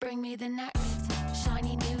Bring me the next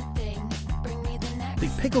shiny new thing. Bring me the next. The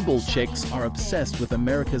pickleball chicks are obsessed with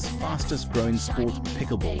America's fastest growing sport,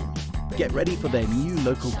 pickleball. Get ready for their new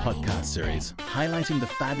local podcast series, highlighting the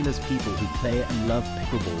fabulous people who play and love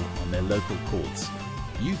pickleball on their local courts.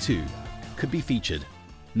 You too could be featured.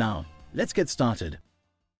 Now, let's get started.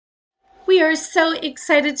 We are so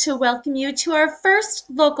excited to welcome you to our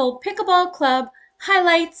first local pickleball club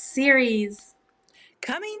highlight series.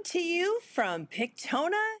 Coming to you from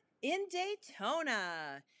Pictona in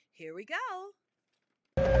Daytona. Here we go.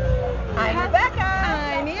 I'm Rebecca.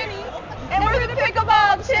 I'm Annie. And we're the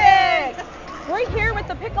Pickleball Chicks. We're here with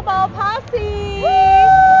the Pickleball Posse. Woo!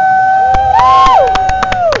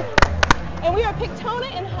 And we are Pictona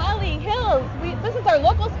and Holly Hills. This is our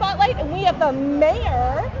local spotlight, and we have the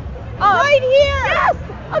mayor right here. Yes,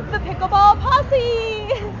 of the Pickleball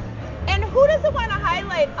Posse. And who doesn't want to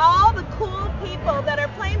highlight all the cool people that are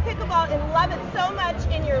playing pickleball and love it so much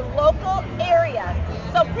in your local area?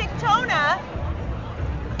 So Pictona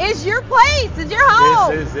is your place, is your home.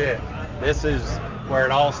 This is it. This is where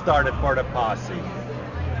it all started for the posse.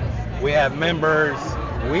 We have members.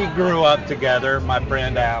 We grew up together, my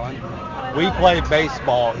friend Alan. We played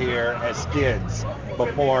baseball here as kids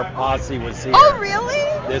before posse was here. Oh, really?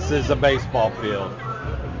 This is a baseball field.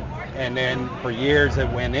 And then for years it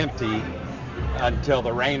went empty until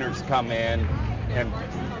the Rainers come in and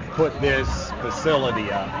put this facility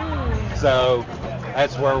up. So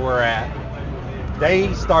that's where we're at.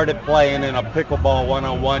 They started playing in a pickleball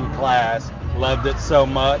 101 class, loved it so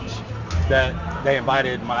much that they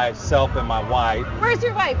invited myself and my wife. Where's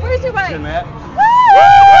your wife? Where's your wife? Jeanette.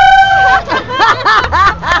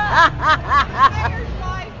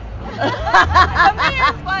 The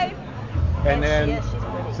mayor's wife. And then,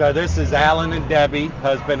 so this is Alan and Debbie,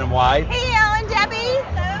 husband and wife. Hey, Alan, Debbie.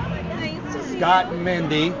 Nice to see Scott you. and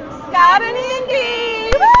Mindy. Scott and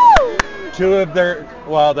Indy. Woo! Two of their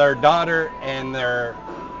daughter and their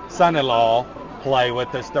son-in-law play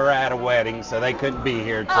with us. They're at a wedding, so they couldn't be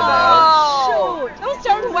here today. Oh, shoot. Don't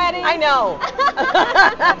start a wedding. I know.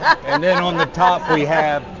 And then on the top we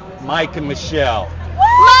have Mike and Michelle.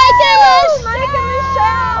 Mike and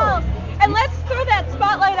Michelle. And let's throw that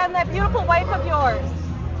spotlight on that beautiful wife of yours.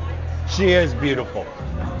 She is beautiful.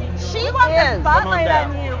 She wants the spotlight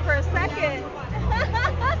Come on on you for a second.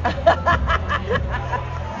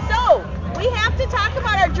 So, we have to talk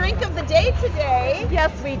about our drink of the day today.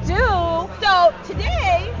 Yes, we do. So,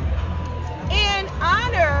 today, in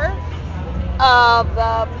honor of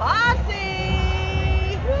the posse,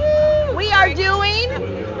 we are doing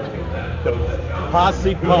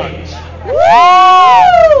Posse Punch.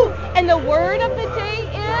 Woo! And the word of the day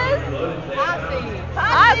is posse.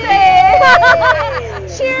 Posse.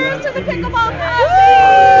 Cheers to the pickleball posse.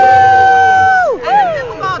 And the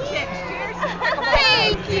pickleball chicks. Cheers to the pickleball.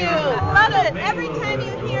 Thank you. Love it. Every time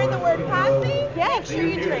you hear the word posse, make sure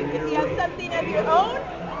you drink. If you have something of your own,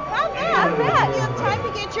 have that. You have time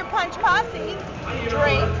to get your Punch Posse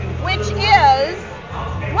drink, which is,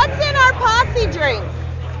 what's in our posse drink?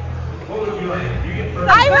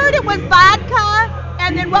 I heard it was vodka,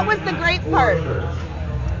 and then what was the grape part?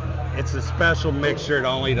 It's a special mixture that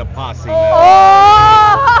only the posse knows.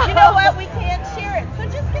 Oh! You know what? We can't share it, so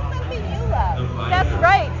just get something you love. That's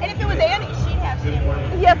right. And if it was Annie, she'd have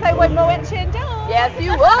champagne. Yes, I would. Moet Chandon. Yes,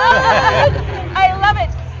 you would. I love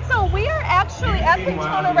it. So we are actually at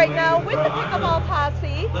Pictona right now with the Pickleball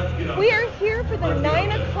Posse. We are here for the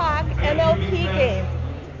 9 o'clock MLP game,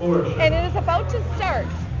 and it is about to start.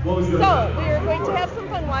 So we are going to have some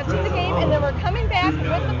fun watching the game, and then we're coming back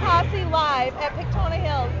with the posse live at Pictona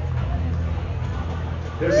Hills.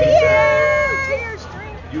 Cheers! Cheers!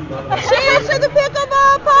 Cheers to the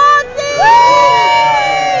Pickleball Posse!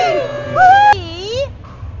 Woo!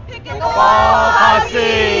 Pickleball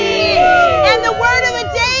Posse! And the word of the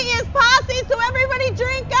day is posse, so everybody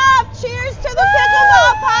drink up. Cheers to the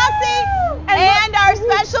Pickleball Posse and our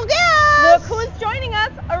special guest. Look who's joining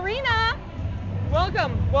us, Arena.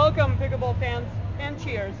 Welcome, pickleball fans, and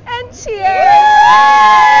cheers. And cheers!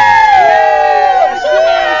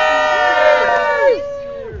 Cheers!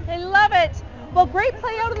 I love it. Well, great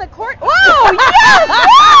play out in the court. Whoa!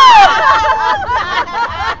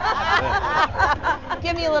 Yes!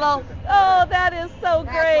 Give me a little. Oh, that is so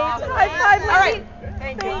great. Awesome. High five, all right.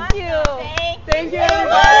 Thank you. Thank you,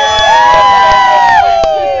 everybody.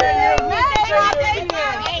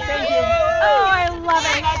 Thank you. Oh, I love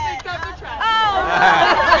it.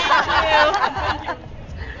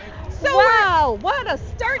 So wow, what a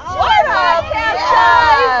start to the podcast.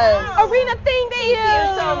 Arena, thank you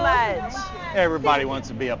so much. Everybody wants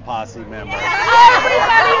to be a posse member.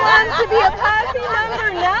 Everybody wants to be a posse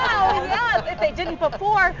member now. Yes, if they didn't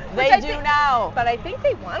before. They do now. But I think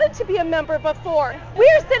they wanted to be a member before. We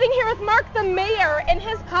are sitting here with Mark the mayor and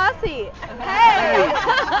his posse. Hey!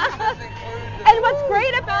 And what's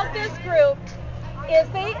great about this group is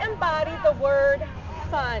they embody the word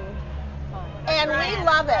fun. And we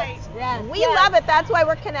love it. Yes. We love it. That's why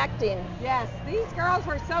we're connecting. Yes, these girls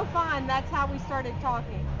were so fun. That's how we started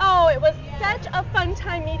talking. Oh, it was such a fun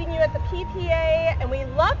time meeting you at the PPA, and we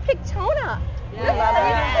love Pictona. Yeah.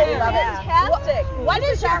 We love it. Fantastic. What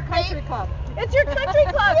is your country club? It's your country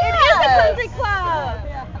club. It is a country club.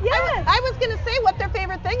 Yeah. Yes. I was going to say what their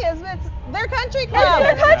favorite thing is. It's their country club.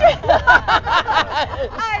 It's their country club.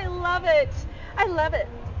 I love it. I love it.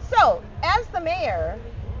 So, as the mayor,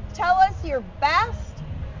 tell us your best,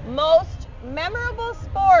 most memorable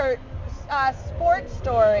sport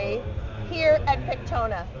story here at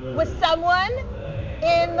Pictona with someone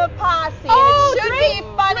in the posse. Oh, it should drink,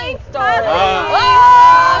 be funny drink story.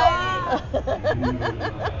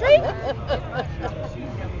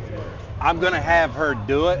 I'm going to have her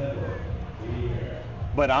do it,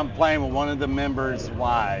 but I'm playing with one of the members'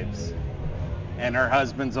 wives, and her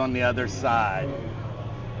husband's on the other side.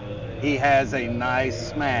 He has a nice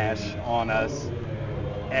smash on us,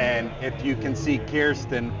 and if you can see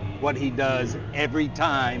Kirsten, what he does every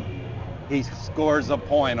time, he scores a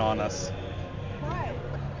point on us.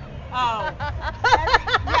 Oh,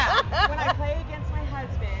 when I play against my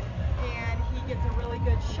husband and he gets a really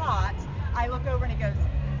good shot, I look over and he goes,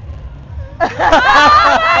 oh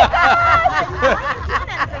my gosh!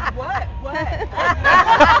 I was like, what?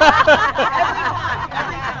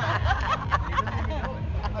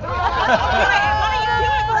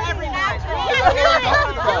 Every time.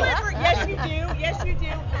 Yes, you do. Yes, you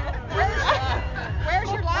do. Where's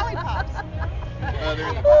your lollipops? They're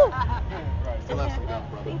in the car. They left them down,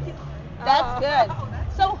 brother. Thank you. That's good.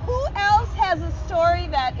 So who else has a story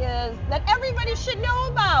that everybody should know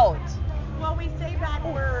about? Well, we say bad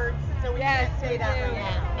words, so we can't say that right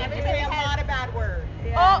now. Everybody has a lot of bad words.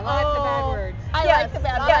 Yeah, lots of bad words. I like the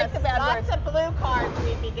bad words. Lots of blue cards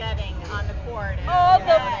we'd be getting on the court. Oh,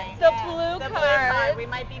 the blue card. We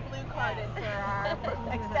might be blue carded for our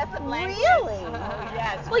excessive language. Really?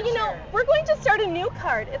 Yes. Well, you know, we're going to start a new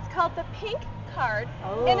card. It's called the pink card,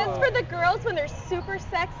 and it's for the girls when they're super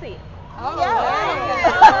sexy. Oh,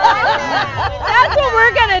 Yeah. That's what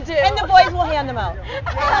we're gonna do. And the boys will hand them out.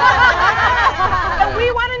 And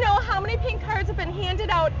we want to know how many pink cards have been handed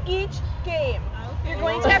out each game. You're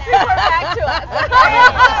going to have to report back to us.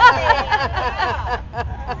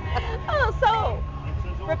 Oh, so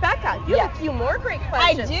Rebecca, you have a few more great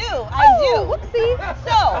questions. I do. Oh, whoopsie.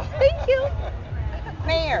 So, Thank you.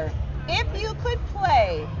 Mayor, if you could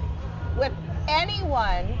play with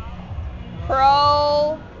anyone,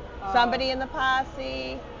 pro, somebody in the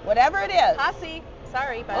posse, whatever it is. Posse.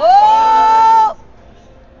 Sorry, but. Oh!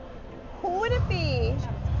 Who would it be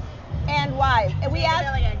and why? And we asked.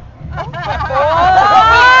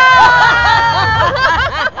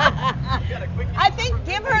 I think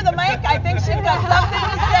give her the mic. I think she's got something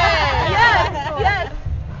to say. Yes.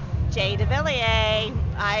 Jay DeVilliers.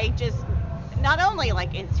 I just, not only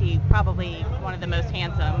is he probably one of the most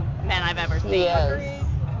handsome men I've ever seen. Yes.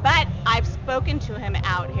 But I've spoken to him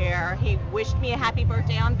out here. He wished me a happy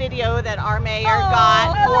birthday on video that our mayor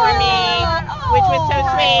got for me, which was so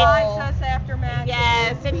sweet. Watch us after matches.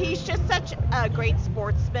 Yes, and he's just such a great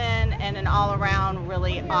sportsman and an all-around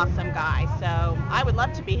really awesome guy. So I would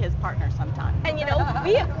love to be his partner sometime. And you know,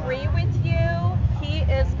 we agree with you. He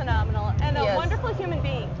is phenomenal and a wonderful human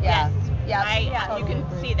being. Yes. You can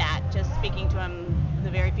see that just speaking to him the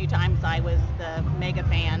very few times I was the mega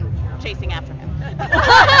fan chasing after him.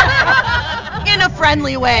 In a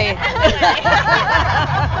friendly way.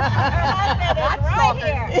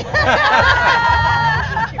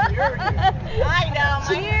 I know.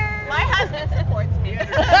 Cheers. My husband supports me.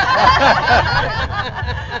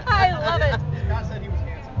 I love it. Scott said he was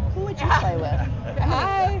handsome. Who would you play with?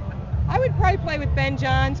 I would probably play with Ben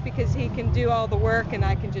Johns because he can do all the work and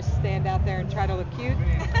I can just stand out there and try to look cute.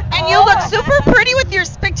 And you look super pretty with your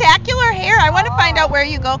spectacular hair. I want to find out where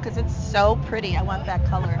you go because it's so pretty. I want that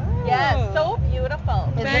color. Yes, so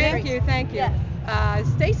beautiful. Thank you. Yes.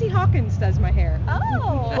 Stacy Hawkins does my hair.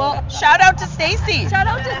 Oh. Well, shout out to Stacy. Shout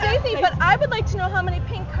out to Stacey, but I would like to know how many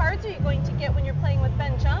pink cards are you going to get when you're playing with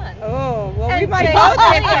Ben John? Oh, well, we And might Jay. both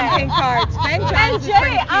get some pink cards. Ben And Johns is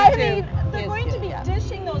pretty Jay, cute I too. mean, they're going to be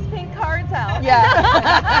dishing those pink cards out. Yeah.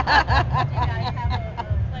 Do you guys have a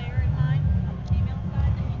player in mind on the female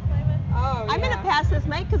side that you play with? Oh, I'm going to pass this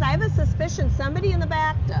mic because I have a suspicion somebody in the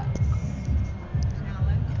back does.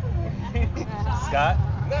 Scott?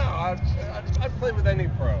 No, I just I'd play with any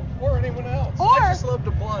pro or anyone else. Or- I just love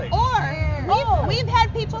to play. We've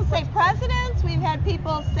had people say presidents. We've had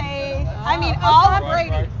people say, Tom Brady.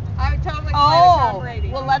 Right. I would totally play with Tom Brady.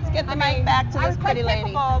 well, let's get the mic back to I this would play pretty lady.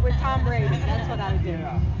 pickleball with Tom Brady. That's what I would do.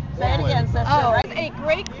 Say it again, sister. It's a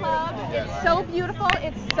great club. It's so beautiful.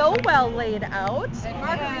 It's so well laid out. And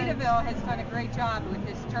Margaritaville has done a great job with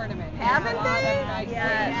this tournament. Haven't A lot of they? nice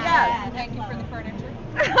Yes. things. Thank you for the furniture.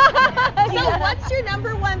 So what's your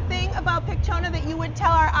number one thing about Pictona that you would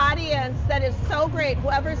tell our audience that is so great?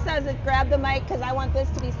 Whoever says it, grab the mic because I want this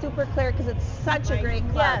to be super clear because it's such a great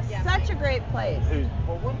club. Yes. Such a great place.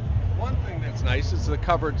 Well, one thing that's nice is the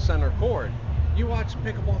covered center court. You watch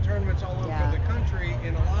pickleball tournaments all over the country,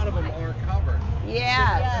 and a lot of them aren't covered.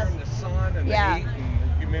 Yes. In the sun and Yeah. the heat and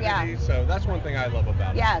the humidity. So that's one thing I love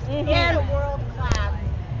about it. Yes. It's a world-class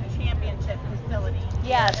championship facility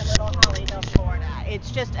here in Little Hollyville, Florida. It's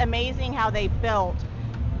just amazing how they built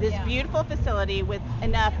this beautiful facility with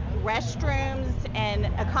enough restrooms and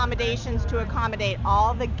accommodations to accommodate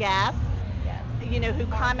all the guests, who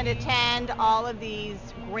come and attend all of these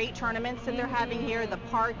great tournaments that they're having here, the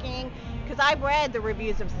parking. Because I've read the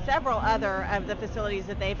reviews of several other of the facilities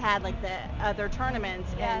that they've had, like the other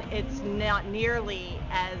tournaments, and it's not nearly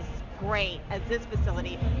as great as this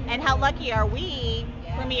facility. And how lucky are we,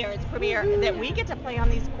 it's Premier, that we get to play on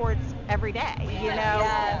these courts every day, We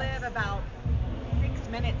live about 6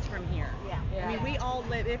 minutes from here. I mean, we all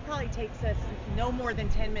live, it probably takes us no more than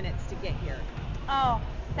 10 minutes to get here. Oh,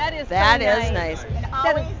 that is That so is nice. And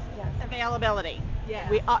always availability. Yeah.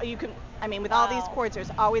 You can, with all these courts,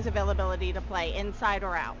 there's always availability to play inside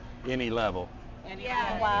or out. Any level.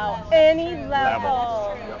 Wow. Any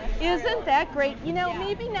level. Isn't that great?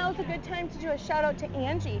 Maybe now's a good time to do a shout out to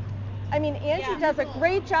Angie. Angie does a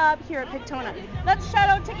great job here at Pictona. Let's shout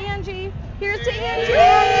out to Angie. Here's to Angie.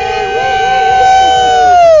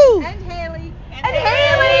 Woo! And Haley. And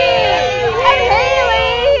Haley.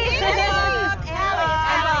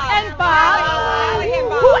 And Bob.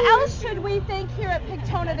 Who else should we thank here at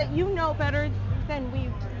Pictona that you know better than we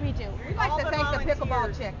do? We'd like to thank the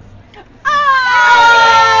pickleball chicks.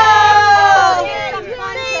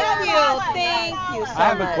 Thank you so much. I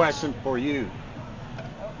have a question for you.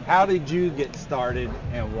 How did you get started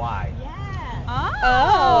and why?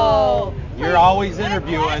 Oh. You're always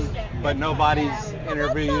interviewing, but nobody's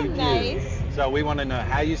interviewing nice. you. So we want to know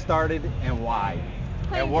how you started and why.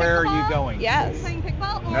 Playing And where are you pickleball? going? Yes. Playing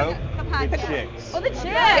pickleball or Nope. the The podcast? chicks. Oh, the chicks.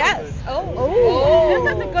 Yes. Oh,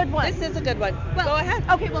 this is a good one. This is a good one. Well, Go ahead.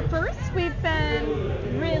 Okay, well, first, we've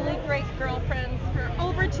been really great girlfriends for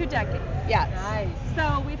over 2 decades. Yes. Nice.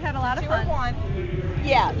 So we've had a lot of fun.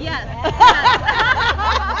 Yeah. Yes.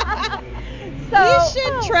 We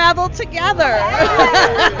should travel together.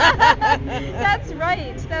 That's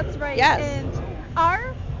right. That's right. Yes. And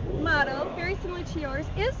our motto, very similar to yours,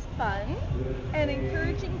 is fun and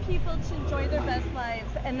encouraging people to enjoy their best lives.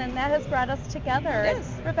 And then that has brought us together.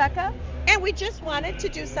 Yes. Rebecca? And we just wanted to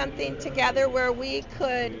do something together where we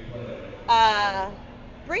could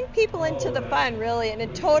bring people into the fun, really,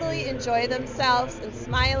 and totally enjoy themselves and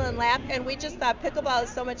smile and laugh. And we just thought pickleball is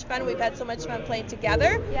so much fun. We've had so much fun playing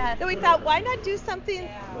together Yes. that we thought, why not do something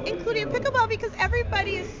including pickleball, because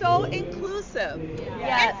everybody is so inclusive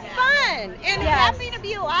Yes. and fun and happy to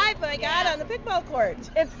be alive, my God, on the pickleball court.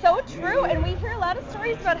 It's so true, and we hear a lot of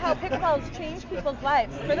stories about how pickleball has changed people's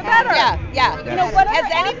lives for the better. Yeah.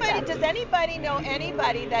 Whatever Does anybody know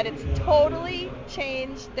anybody that it's totally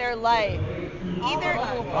changed their life? Either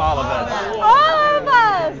All of us. All of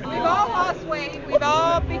us. We've all lost weight. We've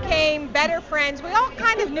all became better friends. We all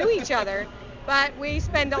kind of knew each other, but we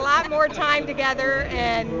spend a lot more time together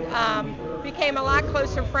and became a lot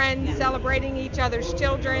closer friends, celebrating each other's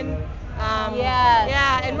children. Yes.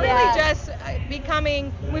 Yeah, and really just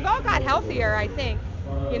becoming, we've all got healthier, I think,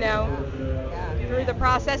 through the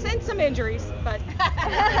process, and some injuries, but.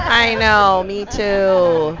 I know, me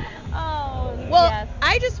too. Oh, Well, yes.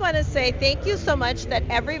 I just want to say thank you so much that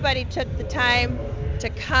everybody took the time to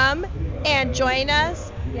come and join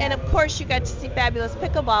us. And of course, you got to see fabulous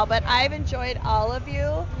pickleball, but I've enjoyed all of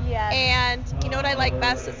you. Yes. And you know what I like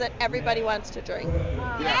best is that everybody wants to drink.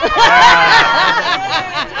 Yes.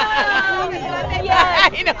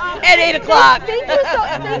 I know, at 8 o'clock.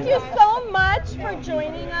 Thank you so much for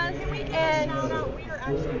joining us. And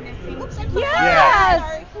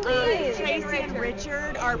yes, please. Tracy and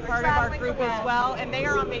Richard are part of our group as well, and they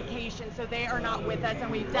are on vacation, so they are not with us, and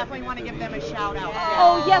we definitely want to give them a shout out.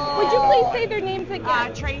 Oh yes, would you please say their names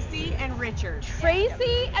again? Tracy and Richard.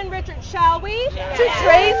 Tracy and Richard, shall we? To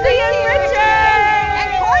Tracy and Richard. And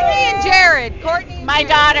Courtney and Jerry. Jared. Courtney. My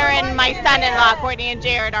daughter and my son-in-law, Courtney and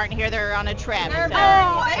Jared, aren't here. They're on a trip. So.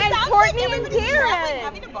 And Courtney and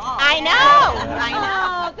Jared. I know.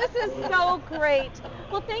 Oh, this is so great.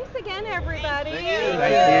 Well, thanks again, everybody. Thank you.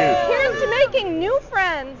 Here's to making new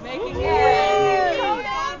friends. In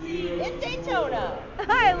Daytona.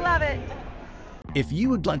 I love it. If you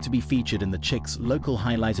would like to be featured in the CHIX local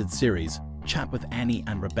highlighted series, chat with Annie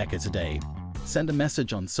and Rebecca today. Send a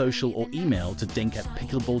message on social or email to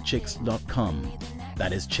dink@pickleballchicks.com.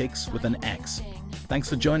 That is chicks with an X. Thanks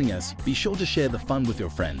for joining us. Be sure to share the fun with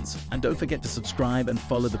your friends. And don't forget to subscribe and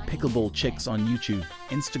follow the Pickleball Chicks on YouTube,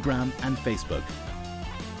 Instagram, and Facebook.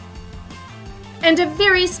 And a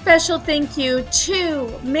very special thank you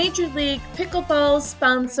to Major League Pickleball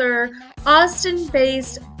sponsor,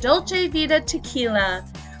 Austin-based Dolce Vita Tequila.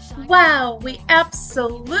 Wow, we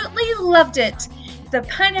absolutely loved it. The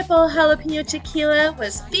pineapple jalapeno tequila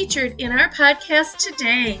was featured in our podcast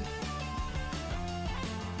today.